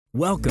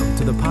Welcome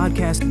to the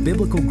podcast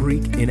Biblical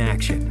Greek in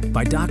Action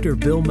by Dr.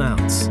 Bill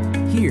Mounts.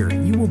 Here,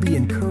 you will be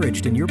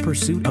encouraged in your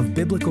pursuit of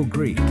Biblical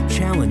Greek,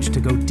 challenged to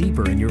go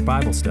deeper in your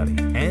Bible study,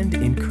 and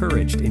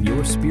encouraged in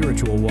your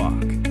spiritual walk.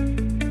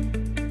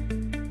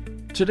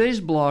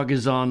 Today's blog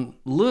is on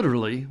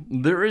literally,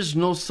 there is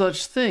no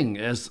such thing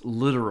as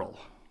literal.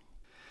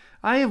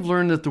 I have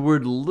learned that the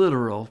word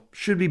literal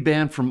should be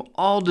banned from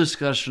all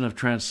discussion of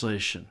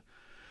translation.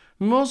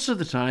 Most of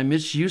the time,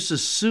 its use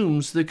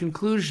assumes the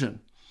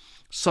conclusion.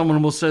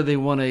 Someone will say they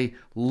want a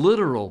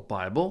literal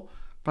Bible,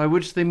 by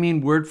which they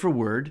mean word for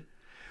word,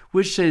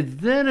 which they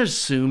then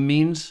assume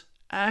means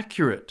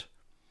accurate.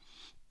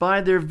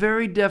 By their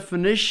very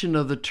definition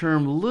of the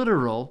term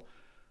literal,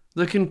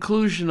 the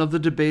conclusion of the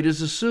debate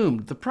is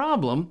assumed. The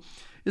problem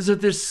is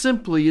that this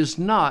simply is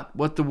not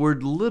what the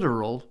word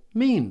literal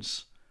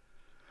means.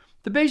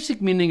 The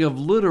basic meaning of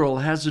literal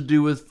has to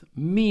do with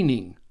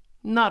meaning,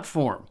 not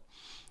form.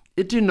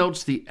 It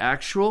denotes the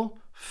actual,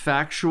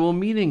 factual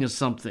meaning of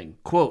something,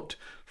 quote,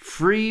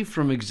 free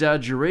from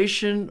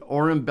exaggeration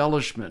or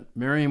embellishment,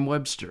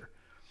 Merriam-Webster.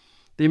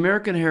 The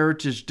American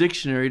Heritage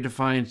Dictionary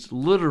defines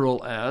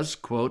literal as,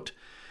 quote,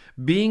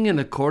 being in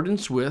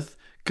accordance with,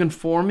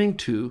 conforming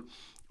to,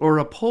 or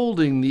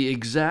upholding the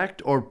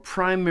exact or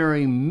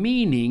primary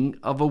meaning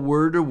of a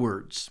word or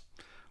words,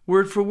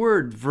 word for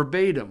word,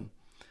 verbatim,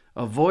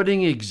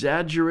 avoiding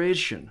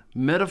exaggeration,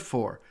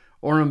 metaphor,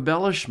 or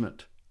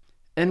embellishment,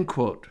 end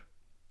quote.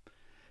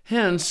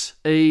 Hence,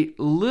 a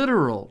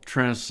literal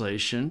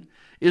translation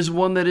is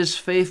one that is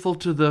faithful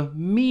to the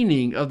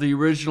meaning of the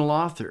original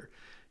author,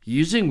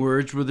 using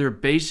words with their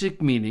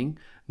basic meaning,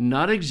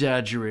 not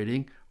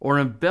exaggerating or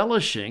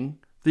embellishing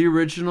the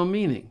original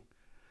meaning.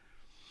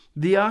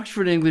 The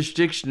Oxford English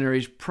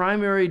Dictionary's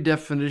primary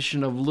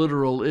definition of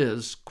literal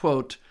is,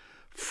 quote,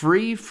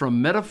 free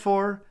from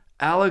metaphor,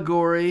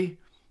 allegory,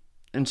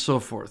 and so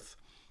forth.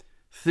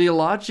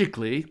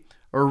 Theologically,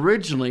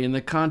 originally in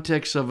the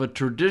context of a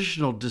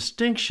traditional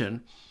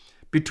distinction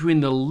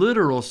between the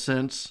literal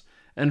sense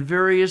and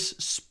various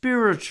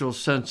spiritual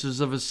senses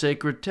of a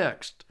sacred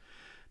text,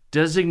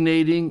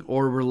 designating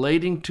or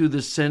relating to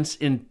the sense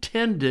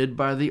intended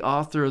by the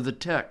author of the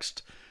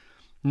text,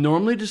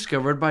 normally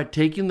discovered by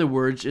taking the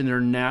words in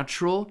their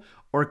natural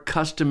or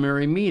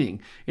customary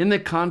meaning in the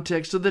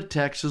context of the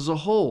text as a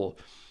whole,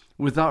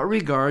 without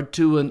regard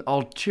to an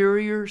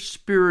ulterior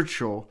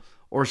spiritual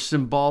or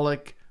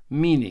symbolic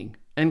meaning.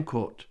 End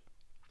quote.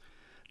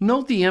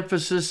 Note the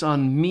emphasis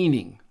on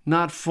meaning,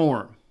 not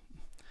form.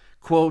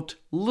 Quote,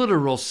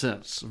 literal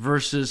sense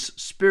versus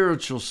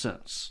spiritual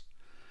sense.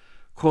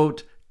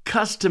 Quote,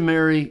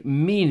 customary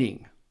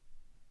meaning.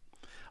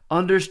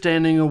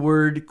 Understanding a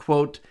word,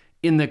 quote,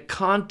 in the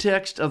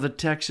context of the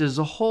text as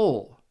a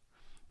whole,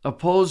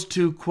 opposed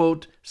to,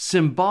 quote,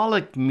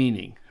 symbolic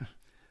meaning.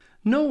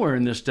 Nowhere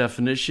in this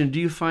definition do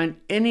you find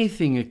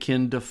anything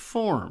akin to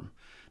form,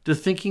 to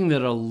thinking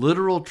that a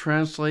literal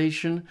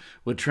translation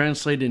would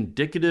translate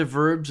indicative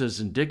verbs as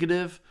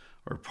indicative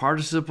or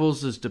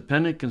participles as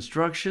dependent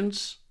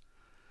constructions.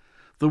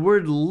 The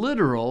word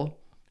literal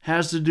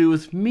has to do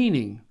with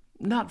meaning,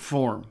 not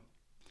form.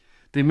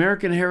 The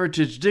American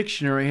Heritage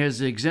Dictionary has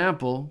the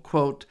example,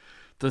 quote,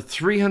 the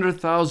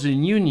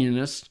 300,000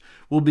 Unionists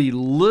will be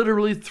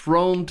literally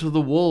thrown to the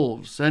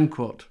wolves, end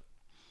quote.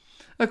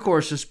 Of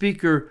course, the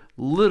speaker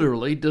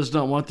literally does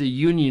not want the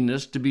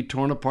Unionists to be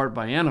torn apart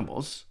by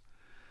animals.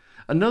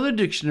 Another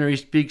dictionary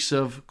speaks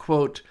of,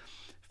 quote,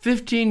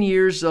 15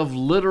 years of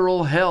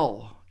literal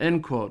hell,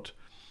 end quote.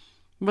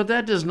 But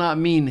that does not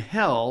mean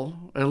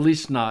hell, at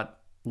least not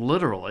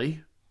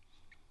literally.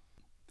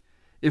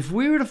 If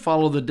we were to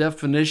follow the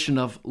definition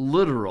of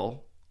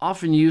literal,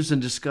 often used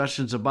in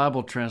discussions of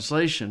Bible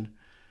translation,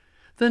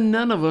 then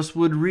none of us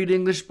would read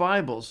English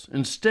Bibles.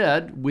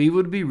 Instead, we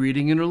would be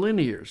reading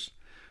interlinears.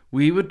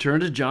 We would turn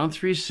to John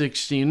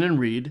 3:16 and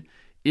read,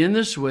 in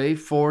this way,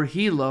 for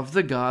he loved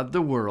the God,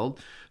 the world,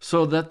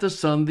 so that the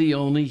Son, the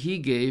only he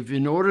gave,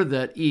 in order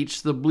that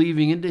each, the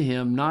believing into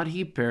him, not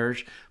he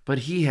perish, but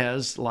he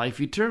has life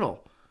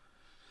eternal.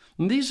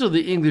 And these are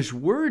the English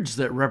words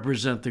that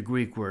represent the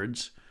Greek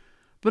words.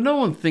 But no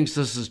one thinks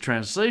this is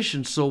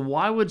translation, so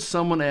why would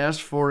someone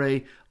ask for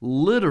a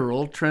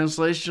literal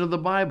translation of the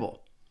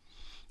Bible?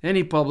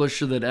 Any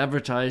publisher that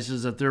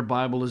advertises that their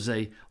Bible is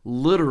a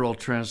literal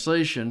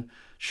translation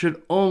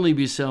should only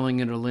be selling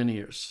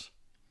interlinears.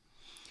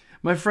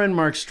 My friend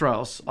Mark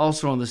Strauss,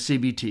 also on the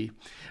CBT,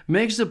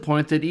 makes the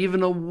point that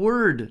even a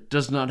word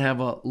does not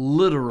have a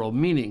literal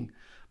meaning,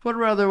 but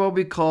rather what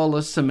we call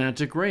a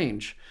semantic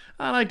range.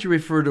 I like to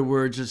refer to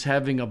words as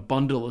having a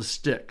bundle of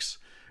sticks,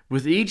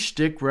 with each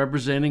stick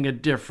representing a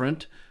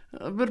different,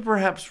 but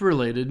perhaps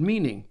related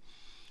meaning.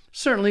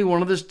 Certainly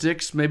one of the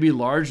sticks may be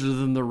larger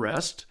than the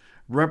rest,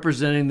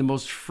 representing the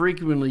most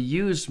frequently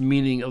used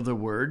meaning of the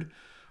word,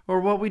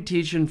 or what we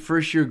teach in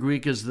first-year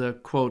Greek as the,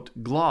 quote,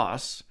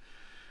 gloss,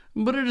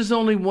 but it is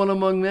only one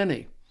among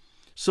many.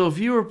 So if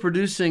you were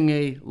producing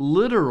a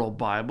literal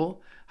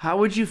Bible, how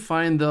would you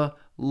find the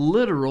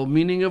literal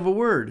meaning of a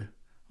word?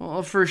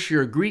 Well, first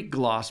year Greek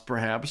gloss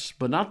perhaps,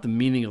 but not the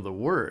meaning of the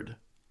word.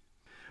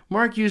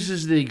 Mark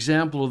uses the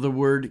example of the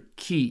word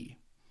key.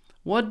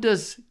 What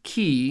does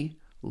key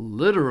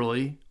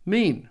literally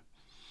mean?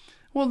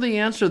 Well, the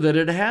answer that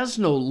it has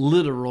no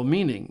literal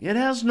meaning. It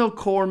has no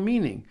core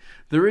meaning.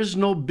 There is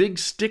no big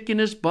stick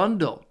in its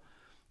bundle.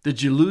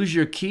 Did you lose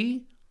your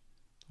key?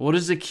 What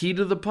is the key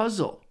to the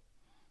puzzle?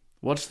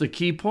 What's the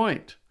key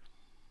point?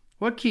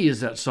 What key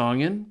is that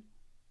song in?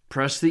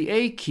 Press the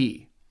A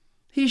key.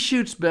 He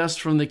shoots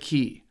best from the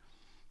key.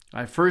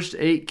 I first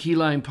ate key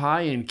lime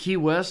pie in Key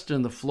West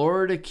in the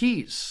Florida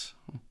Keys.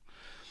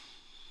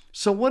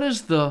 So what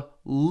is the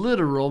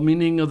literal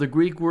meaning of the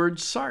Greek word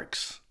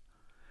sarx?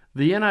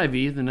 The NIV,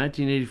 the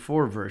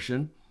 1984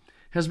 version,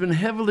 has been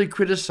heavily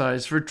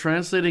criticized for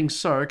translating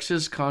sarx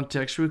as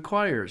context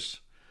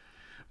requires.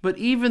 But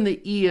even the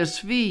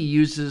ESV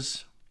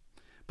uses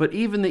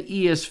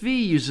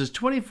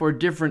 24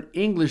 different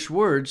English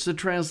words to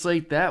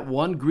translate that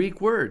one Greek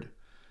word.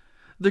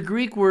 The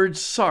Greek word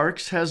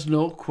sarx has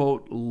no,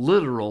 quote,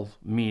 literal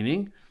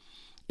meaning.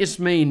 Its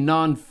main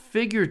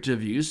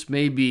non-figurative use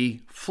may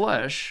be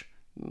flesh,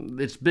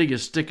 its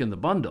biggest stick in the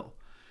bundle.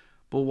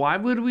 But why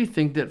would we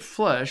think that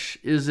flesh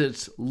is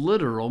its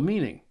literal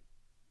meaning?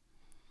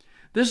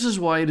 This is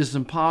why it is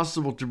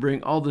impossible to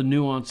bring all the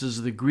nuances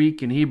of the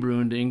Greek and Hebrew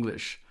into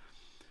English.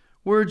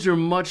 Words are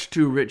much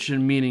too rich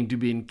in meaning to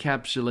be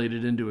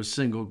encapsulated into a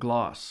single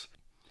gloss.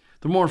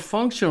 The more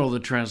functional the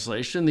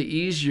translation, the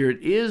easier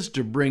it is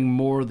to bring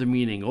more of the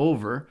meaning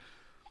over.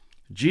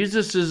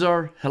 Jesus is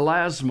our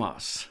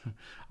hilasmos,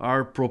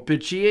 our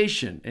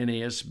propitiation,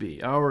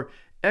 NASB, our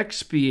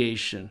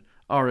expiation,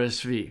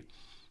 RSV.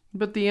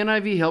 But the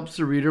NIV helps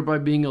the reader by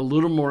being a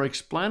little more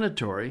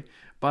explanatory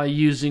by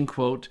using,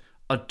 quote,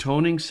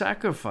 atoning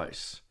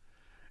sacrifice.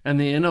 And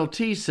the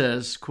NLT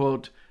says,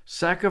 quote,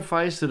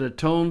 sacrifice that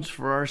atones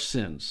for our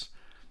sins.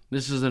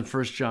 This is in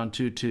 1 John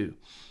 2:2.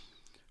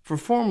 For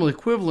formal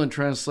equivalent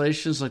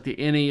translations like the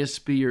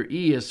NASB or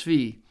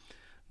ESV,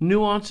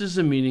 nuances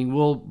of meaning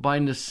will by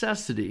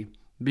necessity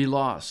be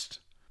lost.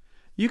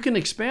 You can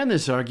expand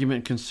this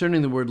argument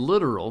concerning the word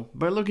literal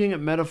by looking at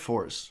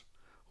metaphors.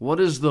 What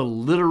is the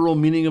literal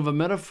meaning of a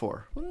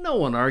metaphor? Well, no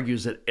one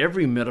argues that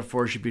every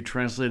metaphor should be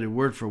translated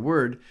word for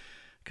word,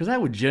 because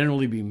that would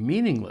generally be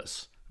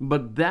meaningless.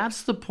 But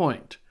that's the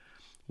point.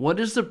 What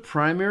is the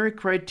primary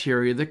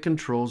criteria that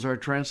controls our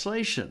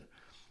translation?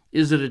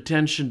 Is it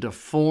attention to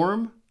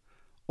form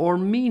or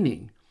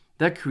meaning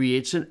that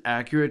creates an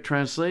accurate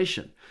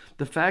translation?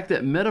 The fact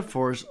that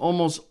metaphors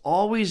almost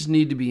always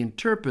need to be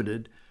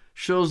interpreted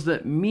shows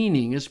that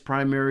meaning is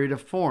primary to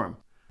form.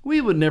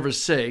 We would never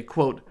say,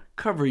 quote,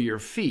 cover your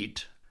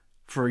feet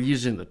for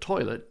using the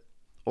toilet,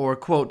 or,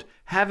 quote,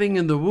 having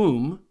in the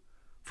womb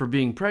for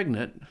being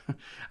pregnant.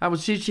 I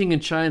was teaching in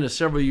China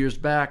several years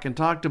back and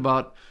talked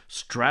about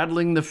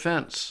straddling the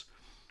fence.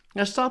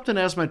 I stopped and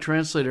asked my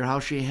translator how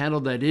she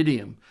handled that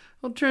idiom.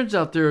 Well, it turns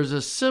out there is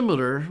a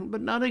similar,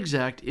 but not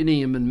exact,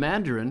 idiom in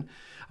Mandarin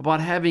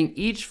about having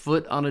each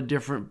foot on a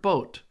different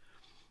boat.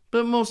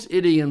 But most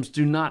idioms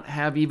do not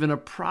have even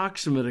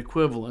approximate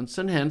equivalents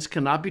and hence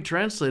cannot be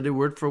translated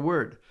word for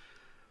word.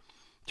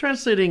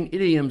 Translating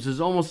idioms is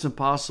almost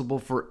impossible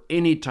for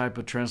any type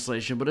of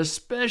translation, but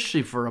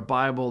especially for a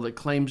Bible that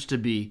claims to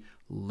be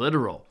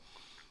literal.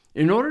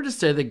 In order to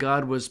say that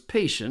God was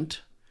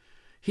patient,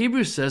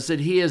 Hebrews says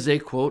that he has a,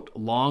 quote,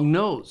 long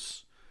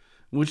nose,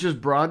 which is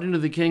brought into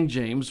the King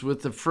James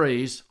with the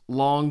phrase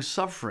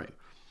long-suffering.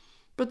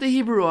 But the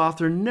Hebrew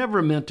author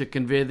never meant to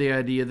convey the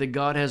idea that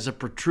God has a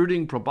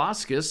protruding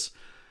proboscis.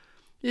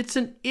 It's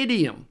an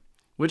idiom,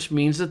 which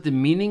means that the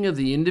meaning of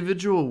the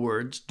individual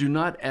words do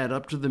not add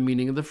up to the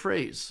meaning of the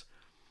phrase.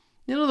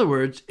 In other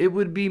words, it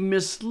would be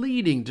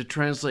misleading to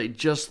translate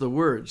just the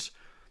words.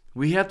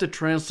 We have to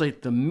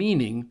translate the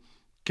meaning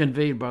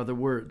conveyed by the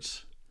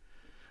words.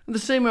 And the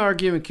same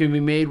argument can be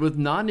made with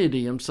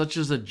non-idioms such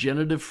as a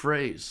genitive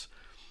phrase.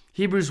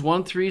 Hebrews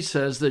 1:3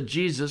 says that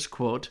Jesus,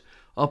 quote,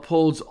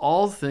 upholds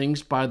all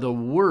things by the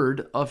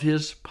word of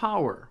his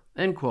power,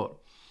 end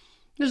quote.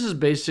 This is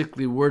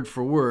basically word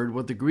for word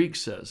what the Greek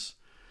says.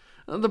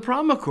 The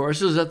problem, of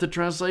course, is that the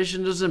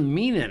translation doesn't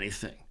mean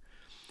anything.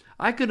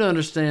 I could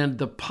understand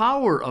the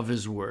power of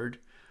his word,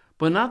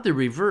 but not the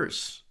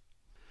reverse.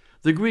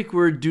 The Greek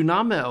word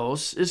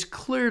dunameos is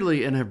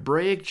clearly an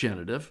Hebraic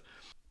genitive,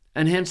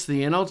 and hence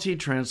the NLT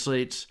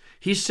translates,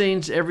 he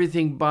saves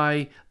everything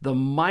by the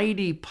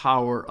mighty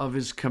power of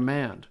his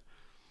command.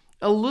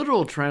 A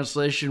literal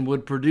translation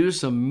would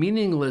produce a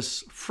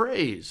meaningless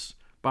phrase,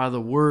 by the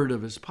word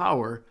of his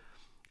power,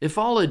 if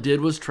all it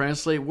did was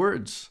translate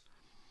words.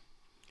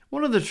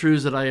 One of the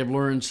truths that I have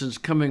learned since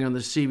coming on the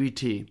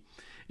CBT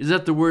is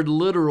that the word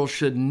literal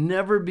should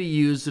never be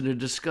used in a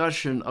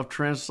discussion of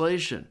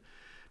translation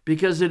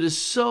because it is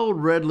so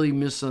readily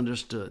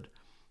misunderstood.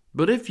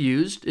 But if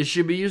used, it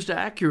should be used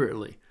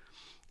accurately.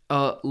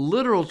 A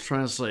literal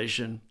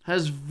translation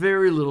has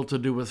very little to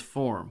do with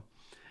form.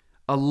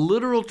 A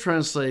literal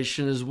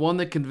translation is one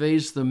that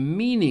conveys the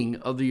meaning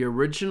of the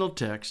original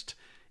text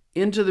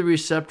into the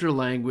receptor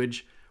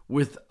language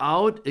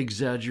without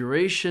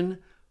exaggeration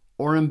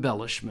or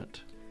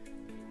embellishment.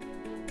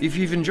 If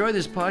you've enjoyed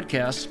this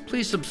podcast,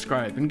 please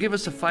subscribe and give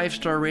us a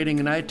 5-star rating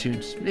in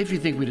iTunes if you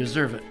think we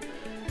deserve it.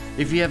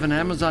 If you have an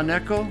Amazon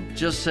Echo,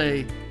 just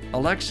say,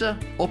 "Alexa,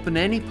 open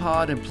any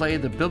pod and play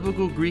the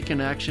Biblical Greek in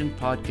Action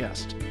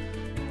podcast."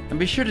 And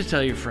be sure to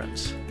tell your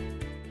friends.